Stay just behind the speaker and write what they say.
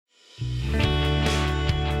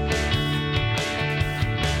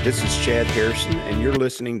This is Chad Harrison, and you're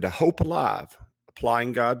listening to Hope Alive,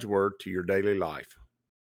 applying God's Word to your daily life.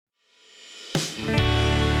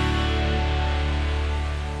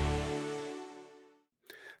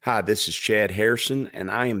 Hi, this is Chad Harrison, and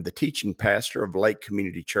I am the teaching pastor of Lake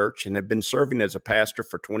Community Church and have been serving as a pastor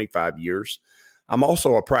for 25 years. I'm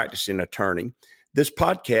also a practicing attorney. This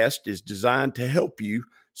podcast is designed to help you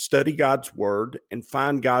study God's Word and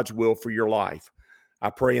find God's will for your life. I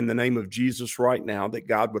pray in the name of Jesus right now that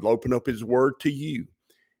God would open up His Word to you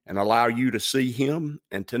and allow you to see Him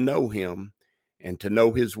and to know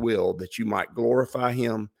His will, that you might glorify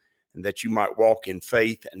Him and that you might walk in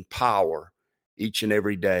faith and power each and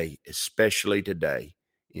every day, especially today,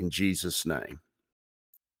 in Jesus' name.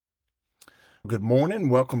 Good morning.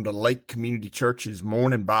 Welcome to Lake Community Church's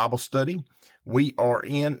morning Bible study. We are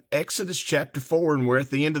in Exodus chapter 4, and we're at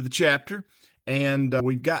the end of the chapter. And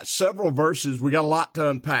we've got several verses. We got a lot to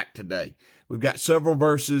unpack today. We've got several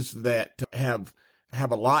verses that have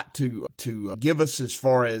a lot to give us as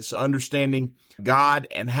far as understanding God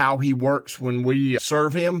and how He works when we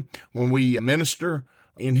serve Him, when we minister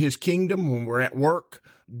in His kingdom, when we're at work,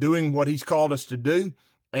 doing what He's called us to do.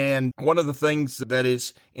 And one of the things that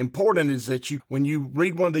is important is that when you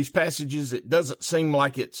read one of these passages, it doesn't seem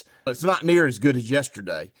like it's not near as good as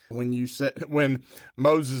yesterday. When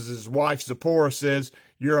Moses' wife Zipporah says,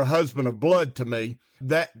 "You're a husband of blood to me,"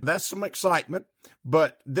 that's some excitement.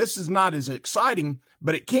 But this is not as exciting,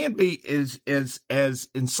 but it can be as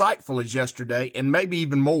insightful as yesterday, and maybe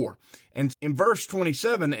even more. And in verse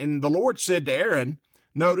 27, and the Lord said to Aaron,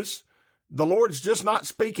 notice, the Lord's just not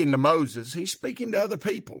speaking to Moses. He's speaking to other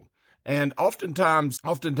people. And oftentimes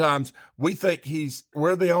we think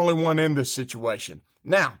we're the only one in this situation.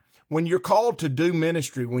 Now, when you're called to do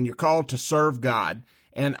ministry, when you're called to serve God,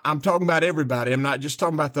 and I'm talking about everybody, I'm not just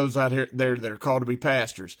talking about those out there that are called to be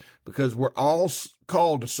pastors, because we're all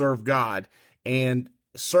called to serve God, and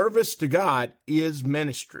service to God is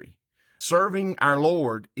ministry. Serving our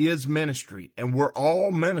Lord is ministry, and we're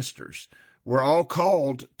all ministers. We're all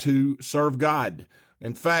called to serve God.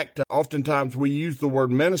 In fact, oftentimes we use the word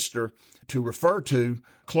minister to refer to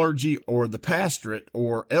clergy or the pastorate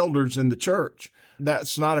or elders in the church.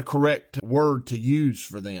 That's not a correct word to use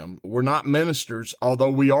for them. We're not ministers, although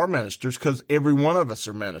we are ministers, because every one of us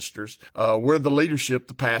are ministers. We're the leadership,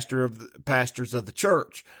 the pastors of the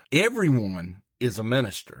church. Everyone is a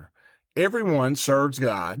minister. Everyone serves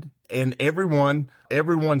God, and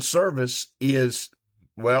everyone's service is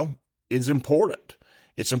important.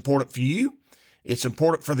 It's important for you. It's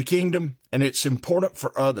important for the kingdom, and it's important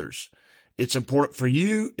for others. It's important for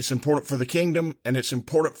you. It's important for the kingdom, and it's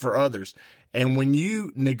important for others. And when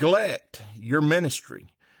you neglect your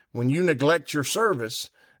ministry, when you neglect your service,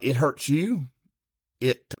 it hurts you.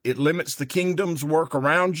 It limits the kingdom's work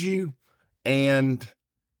around you, and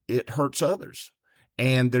it hurts others.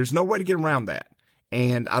 And there's no way to get around that.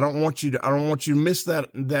 And I don't want you to miss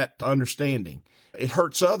that understanding. It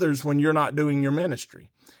hurts others when you're not doing your ministry.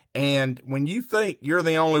 And when you think you're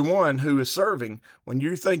the only one who is serving, when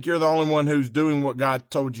you think you're the only one who's doing what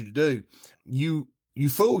God told you to do, you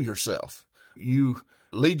fool yourself. You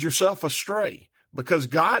lead yourself astray, because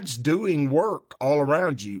God's doing work all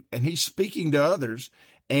around you, and He's speaking to others.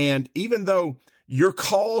 And even though your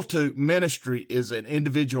call to ministry is an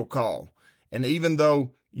individual call, and even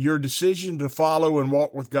though your decision to follow and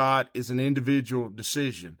walk with God is an individual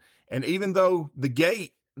decision, and even though the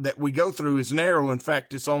gate that we go through is narrow, in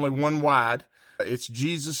fact, it's only one wide, it's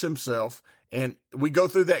Jesus Himself, and we go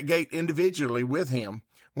through that gate individually with Him.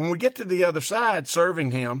 When we get to the other side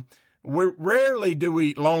serving Him, rarely do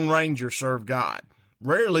we Lone Ranger serve God.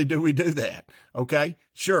 Rarely do we do that, okay?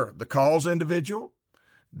 Sure, the call's individual,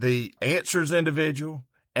 the answer's individual,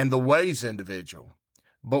 and the way's individual.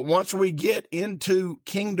 But once we get into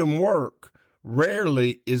kingdom work,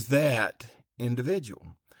 rarely is that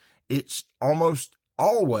individual. It's almost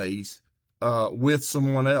always with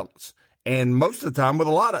someone else, and most of the time with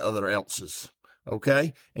a lot of other else's,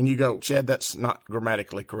 okay? And you go, Chad, that's not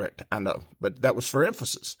grammatically correct. I know, but that was for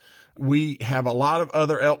emphasis. We have a lot of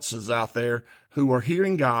other else's out there who are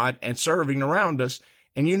hearing God and serving around us,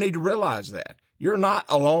 and you need to realize that. You're not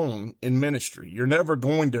alone in ministry. You're never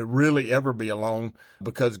going to really ever be alone,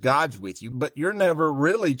 because God's with you, but you're never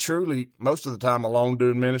really, truly, most of the time alone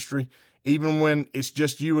doing ministry, even when it's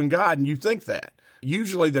just you and God, and you think that.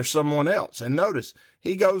 Usually there's someone else. And notice,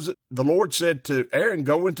 the Lord said to Aaron,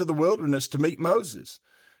 go into the wilderness to meet Moses.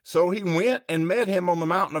 So he went and met him on the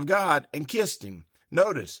mountain of God and kissed him.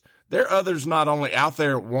 Notice, there are others not only out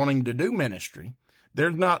there wanting to do ministry,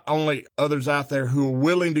 there's not only others out there who are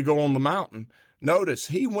willing to go on the mountain. Notice,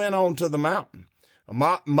 he went on to the mountain.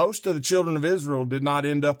 Most of the children of Israel did not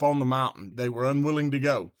end up on the mountain. They were unwilling to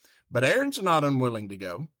go. But Aaron's not unwilling to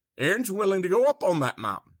go. Aaron's willing to go up on that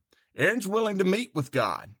mountain. Aaron's willing to meet with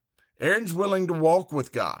God. Aaron's willing to walk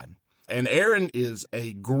with God. And Aaron is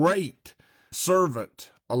a great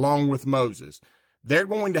servant along with Moses. They're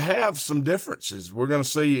going to have some differences. We're going to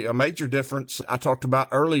see a major difference I talked about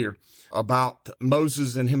earlier about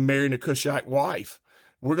Moses and him marrying a Cushite wife.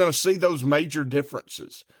 We're going to see those major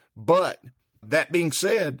differences. But that being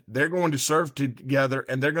said, they're going to serve together,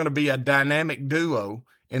 and they're going to be a dynamic duo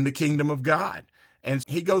in the kingdom of God. And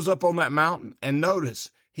he goes up on that mountain, and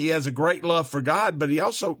notice he has a great love for God, but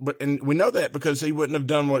and we know that because he wouldn't have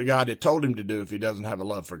done what God had told him to do if he doesn't have a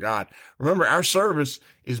love for God. Remember, our service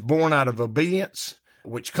is born out of obedience,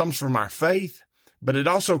 which comes from our faith, but it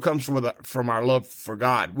also comes from our love for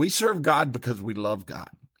God. We serve God because we love God,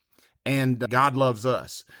 and God loves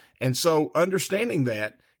us. And so understanding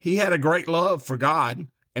that, he had a great love for God,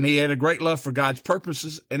 and he had a great love for God's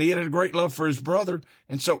purposes, and he had a great love for his brother.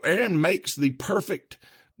 And so Aaron makes the perfect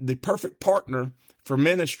partner for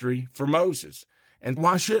ministry for Moses. And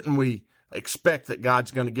why shouldn't we expect that God's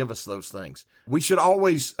going to give us those things? We should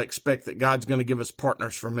always expect that God's going to give us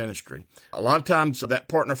partners for ministry. A lot of times that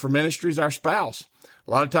partner for ministry is our spouse.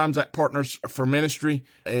 A lot of times that partners for ministry,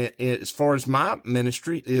 as far as my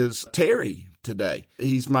ministry, is Terry today.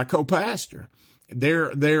 He's my co-pastor.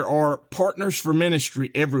 There are partners for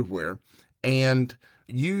ministry everywhere, and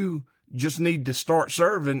you just need to start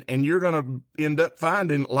serving, and you're going to end up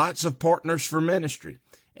finding lots of partners for ministry.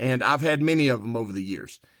 And I've had many of them over the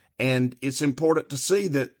years. And it's important to see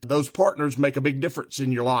that those partners make a big difference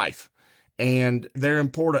in your life. And they're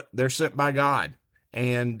important. They're sent by God.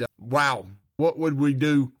 And wow, what would we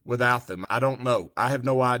do without them? I don't know. I have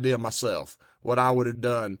no idea myself what I would have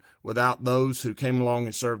done without those who came along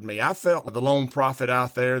and served me. I felt the lone prophet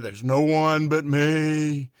out there. There's no one but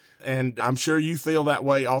me. And I'm sure you feel that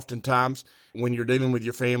way oftentimes when you're dealing with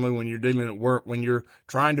your family, when you're dealing at work, when you're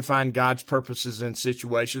trying to find God's purposes in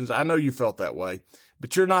situations. I know you felt that way,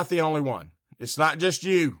 but you're not the only one. It's not just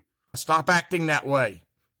you. Stop acting that way.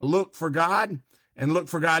 Look for God and look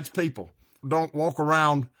for God's people. Don't walk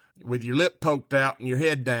around with your lip poked out and your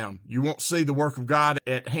head down. You won't see the work of God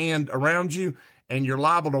at hand around you, and you're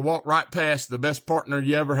liable to walk right past the best partner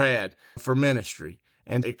you ever had for ministry.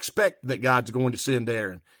 And expect that God's going to send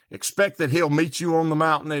Aaron. Expect that he'll meet you on the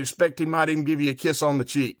mountain, and expect he might even give you a kiss on the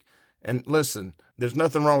cheek. And listen, there's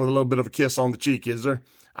nothing wrong with a little bit of a kiss on the cheek, is there?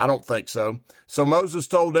 I don't think so. So Moses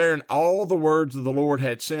told Aaron all the words of the Lord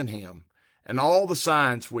had sent him, and all the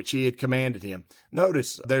signs which he had commanded him.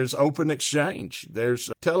 Notice there's open exchange.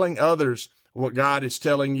 There's telling others what God is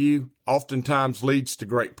telling you oftentimes leads to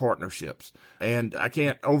great partnerships. And I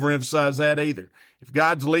can't overemphasize that either. If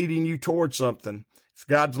God's leading you towards something, if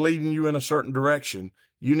God's leading you in a certain direction,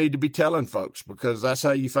 you need to be telling folks, because that's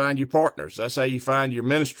how you find your partners. That's how you find your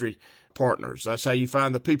ministry partners. That's how you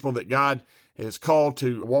find the people that God has called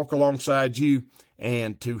to walk alongside you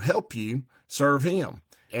and to help you serve him.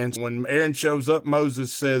 And when Aaron shows up,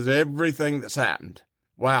 Moses says everything that's happened.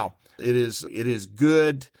 Wow. It is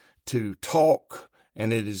good to talk,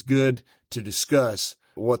 and it is good to discuss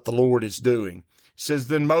what the Lord is doing. It says,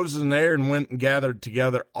 then Moses and Aaron went and gathered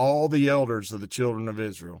together all the elders of the children of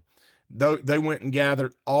Israel. They went and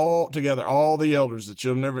gathered all together, all the elders of the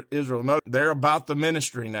children of Israel. They're about the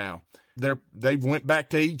ministry now. They went back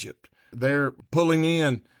to Egypt. They're pulling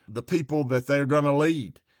in the people that they're going to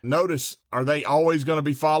lead. Notice, are they always going to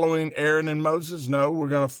be following Aaron and Moses? No, we're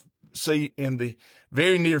going to see in the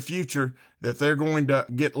very near future that they're going to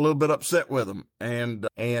get a little bit upset with them.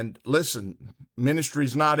 And listen, ministry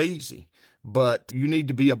is not easy, but you need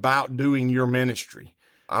to be about doing your ministry.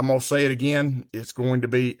 I'm going to say it again. It's going to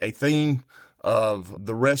be a theme of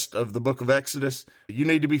the rest of the book of Exodus. You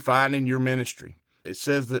need to be finding your ministry. It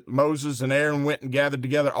says that Moses and Aaron went and gathered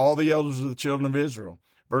together all the elders of the children of Israel.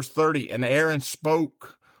 Verse 30, and Aaron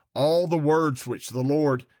spoke all the words which the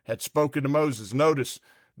Lord had spoken to Moses. Notice,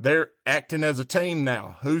 they're acting as a team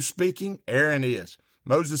now. Who's speaking? Aaron is.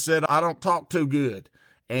 Moses said, I don't talk too good.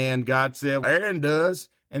 And God said, Aaron does.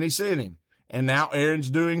 And he sent him. And now Aaron's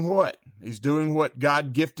doing what? He's doing what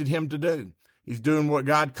God gifted him to do. He's doing what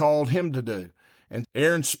God called him to do. And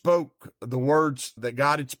Aaron spoke the words that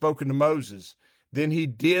God had spoken to Moses. Then he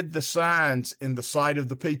did the signs in the sight of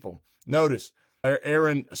the people. Notice,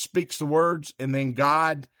 Aaron speaks the words, and then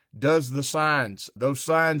God does the signs. Those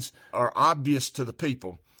signs are obvious to the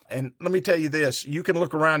people. And let me tell you this, you can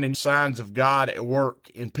look around and signs of God at work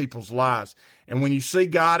in people's lives. And when you see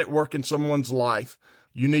God at work in someone's life,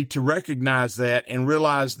 you need to recognize that and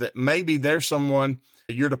realize that maybe there's someone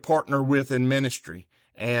you're to partner with in ministry.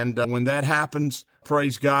 And when that happens,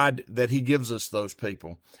 praise God that he gives us those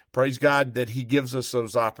people. Praise God that he gives us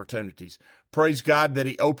those opportunities. Praise God that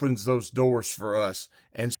he opens those doors for us.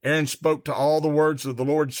 And Aaron spoke to all the words of the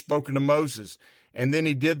Lord spoken to Moses. And then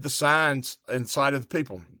he did the signs inside of the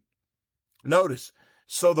people. Notice,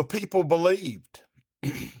 so the people believed.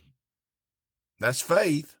 That's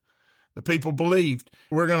faith. The people believed.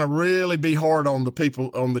 We're going to really be hard on the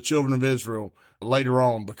people, on the children of Israel later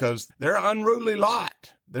on, because they're an unruly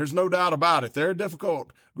lot. There's no doubt about it. They're a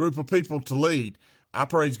difficult group of people to lead. I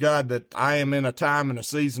praise God that I am in a time and a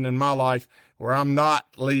season in my life where I'm not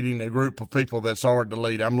leading a group of people that's hard to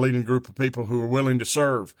lead. I'm leading a group of people who are willing to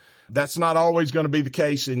serve. That's not always going to be the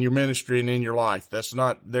case in your ministry and in your life. There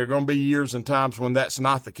are going to be years and times when that's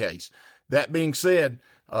not the case. That being said,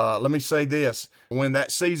 let me say this. When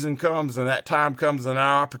that season comes and that time comes and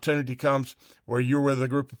our opportunity comes where you're with a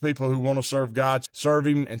group of people who want to serve God, serve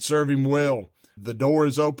him and serve him well, the door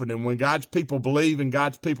is open. And when God's people believe and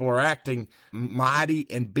God's people are acting, mighty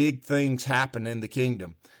and big things happen in the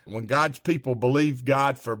kingdom. When God's people believe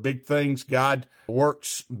God for big things, God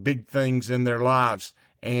works big things in their lives.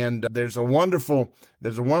 And there's a wonderful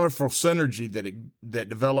synergy that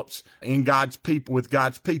develops in God's people with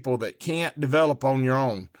God's people that can't develop on your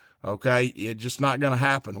own. Okay, it's just not going to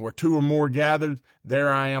happen. Where two or more gathered,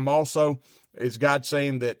 there I am also. Is God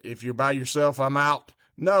saying that if you're by yourself, I'm out?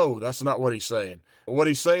 No, that's not what he's saying. What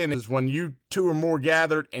he's saying is when you two or more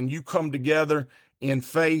gathered and you come together in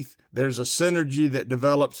faith, there's a synergy that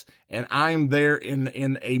develops, and I'm there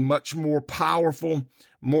in a much more powerful,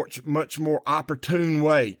 much more opportune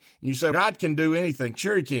way. You say, God can do anything.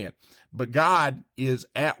 Sure he can. But God is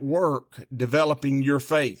at work developing your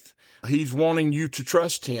faith. He's wanting you to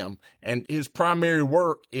trust him. And his primary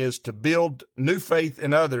work is to build new faith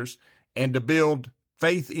in others and to build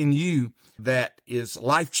faith in you that is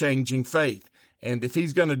life-changing faith. And if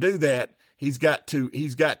he's going to do that, he's got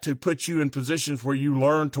to put you in positions where you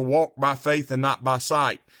learn to walk by faith and not by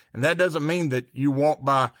sight. And that doesn't mean that you walk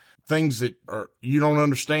by things that you don't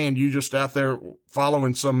understand. You just out there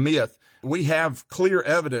following some myth. We have clear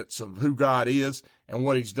evidence of who God is and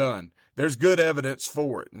what he's done. There's good evidence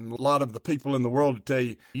for it. And a lot of the people in the world will tell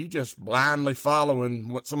you, you just blindly following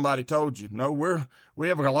what somebody told you. No, we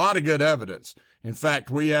have a lot of good evidence. In fact,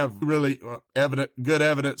 we have really good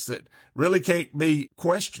evidence that really can't be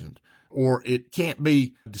questioned, or it can't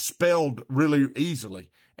be dispelled really easily.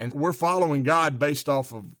 And we're following God based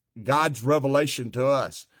off of God's revelation to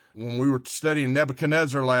us. When we were studying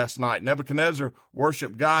Nebuchadnezzar last night, Nebuchadnezzar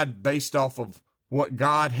worshiped God based off of what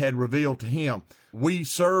God had revealed to him. We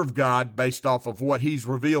serve God based off of what he's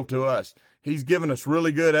revealed to us. He's given us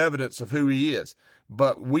really good evidence of who he is,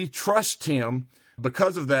 but we trust him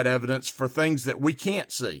because of that evidence for things that we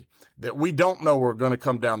can't see, that we don't know are going to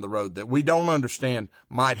come down the road, that we don't understand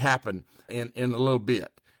might happen in a little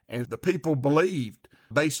bit. And the people believed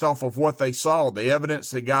based off of what they saw, the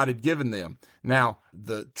evidence that God had given them. Now,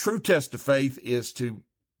 the true test of faith is to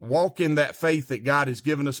walk in that faith that God has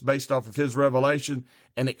given us based off of his revelation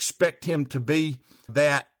and expect him to be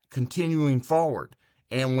that continuing forward.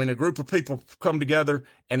 And when a group of people come together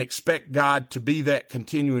and expect God to be that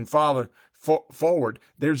continuing forward,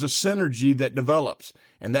 there's a synergy that develops.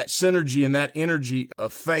 And that synergy and that energy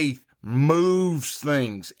of faith moves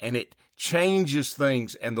things and it changes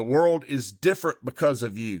things. And the world is different because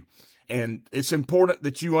of you. And it's important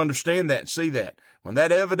that you understand that and see that. When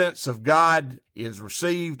that evidence of God is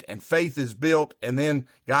received and faith is built, and then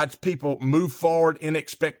God's people move forward in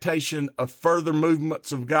expectation of further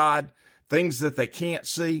movements of God, things that they can't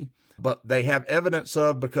see, but they have evidence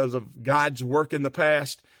of because of God's work in the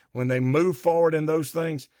past, when they move forward in those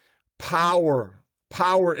things, power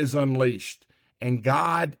is unleashed and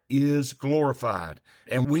God is glorified.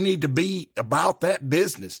 And we need to be about that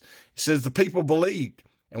business. It says the people believed.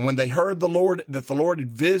 And when they heard that the Lord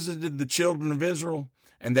had visited the children of Israel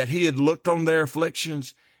and that he had looked on their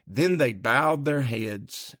afflictions, then they bowed their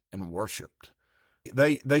heads and worshiped.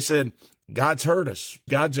 They said, God's heard us.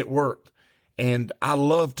 God's at work. And I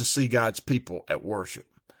love to see God's people at worship.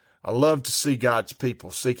 I love to see God's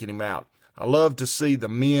people seeking him out. I love to see the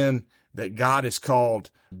men that God has called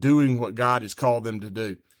doing what God has called them to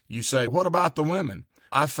do. You say, what about the women?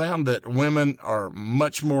 I found that women are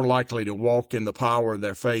much more likely to walk in the power of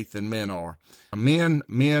their faith than men are. Men,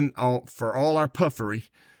 for all our puffery,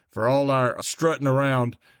 for all our strutting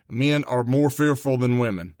around, men are more fearful than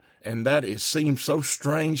women. And that seems so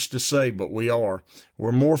strange to say, but we are.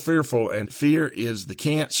 We're more fearful, and fear is the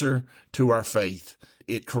cancer to our faith.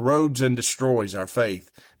 It corrodes and destroys our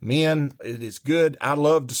faith. Men, it is good. I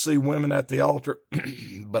love to see women at the altar,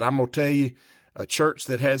 but I'm going to tell you, A church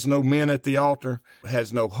that has no men at the altar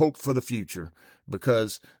has no hope for the future,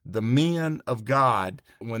 because the men of God,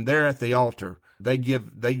 when they're at the altar,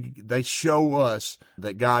 they show us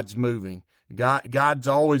that God's moving. God's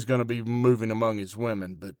always going to be moving among his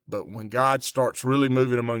women, but when God starts really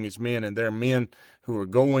moving among his men, and there are men who are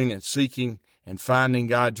going and seeking and finding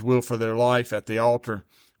God's will for their life at the altar,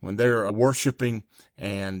 when they're worshiping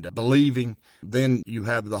and believing, then you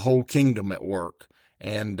have the whole kingdom at work.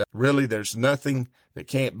 And really, there's nothing that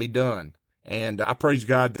can't be done. And I praise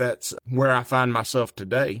God that's where I find myself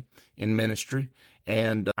today in ministry.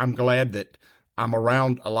 And I'm glad that I'm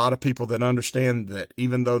around a lot of people that understand that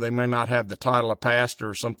even though they may not have the title of pastor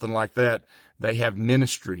or something like that, they have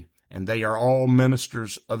ministry, and they are all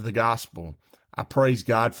ministers of the gospel. I praise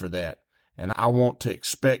God for that. And I want to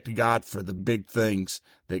expect God for the big things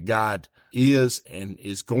that God is and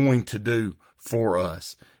is going to do for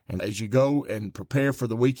us. And as you go and prepare for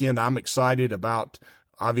the weekend, I'm excited about,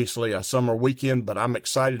 obviously, a summer weekend, but I'm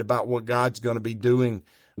excited about what God's going to be doing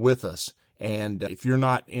with us. And if you're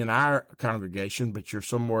not in our congregation, but you're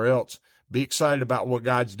somewhere else, be excited about what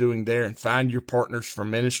God's doing there, and find your partners for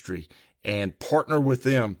ministry and partner with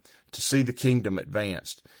them to see the kingdom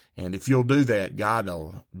advanced. And if you'll do that, God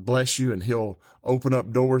will bless you, and he'll open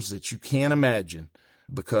up doors that you can't imagine,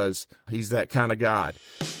 because he's that kind of God.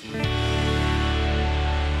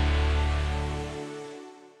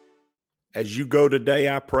 As you go today,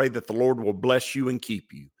 I pray that the Lord will bless you and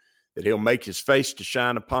keep you, that he'll make his face to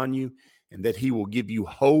shine upon you, and that he will give you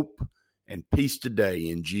hope and peace today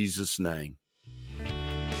in Jesus' name.